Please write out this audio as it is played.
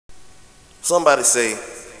Somebody say,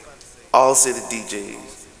 all city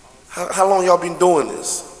DJs, how long y'all been doing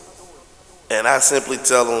this? And I simply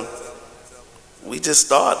tell them, we just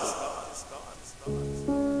started.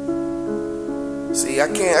 See, I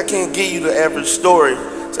can't give you the average story.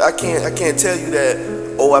 So I can't tell you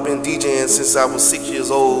that, oh, I've been DJing since I was 6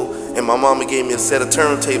 years old and my mama gave me a set of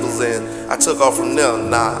turntables and I took off from there.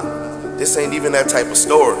 Nah, this ain't even that type of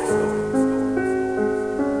story.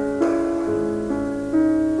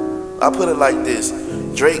 I put it like this.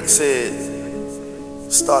 Drake said,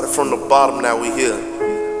 started from the bottom, now we here.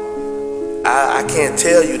 I can't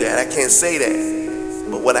tell you that, I can't say that.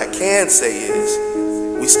 But what I can say is,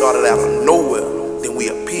 we started out of nowhere, then we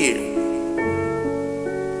appeared.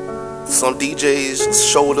 Some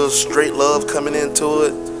DJs showed us straight love coming into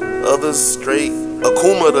it, others straight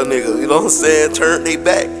Akuma the nigga, you know what I'm saying, turned they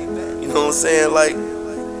back. You know what I'm saying, like,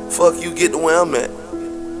 fuck you, get to where I'm at.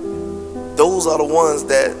 Those are the ones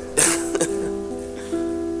that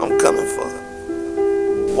I'm coming for.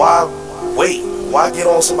 Why wait? Why get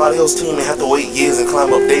on somebody else's team and have to wait years and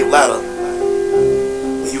climb up their ladder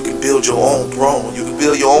when you can build your own throne, you can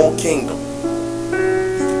build your own kingdom,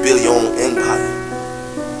 you can build your own empire,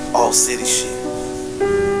 all city shit.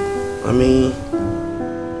 I mean,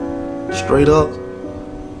 straight up,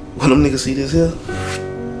 when them niggas see this here,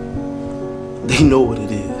 they know what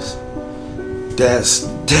it is. That's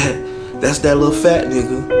that little fat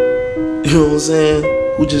nigga, you know what I'm saying,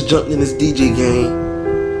 who just jumped in this DJ game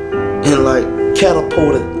and like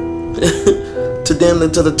catapulted to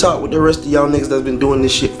the top with the rest of y'all niggas that's been doing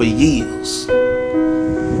this shit for years.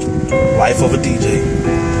 Life of a DJ.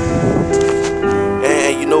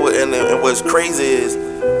 And you know what, and what's crazy is,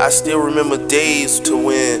 I still remember days to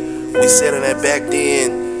when we sat in that back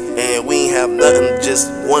then and we ain't have nothing,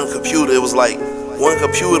 just one computer. It was like one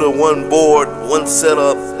computer, one board, one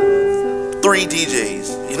setup, 3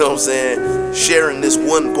 DJs, you know what I'm saying, sharing this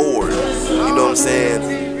one board, you know what I'm saying,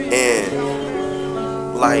 and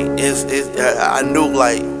like, I knew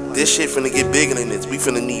like, this shit finna get bigger than this, we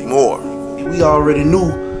finna need more. We already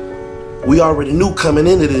knew coming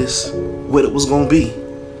into this what it was gonna be.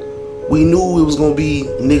 We knew it was gonna be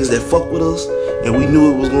niggas that fuck with us, and we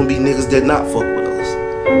knew it was gonna be niggas that not fuck with us.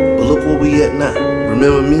 But look where we at now.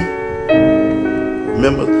 Remember me?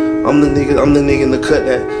 Remember, I'm the nigga in the cut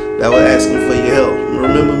that was asking for your help.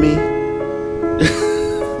 Remember me?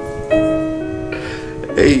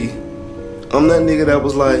 Hey, I'm that nigga that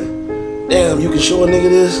was like, damn, you can show a nigga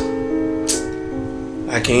this?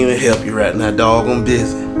 I can't even help you right now, dog, I'm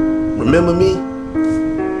busy. Remember me?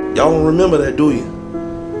 Y'all don't remember that, do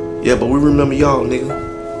you? Yeah, but we remember y'all, nigga.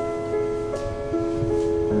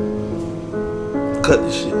 Cut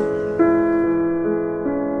this shit.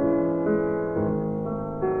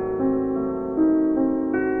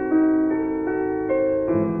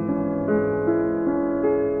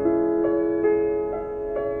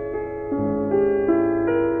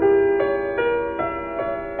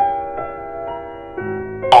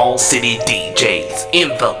 All city DJs in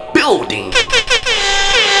the building.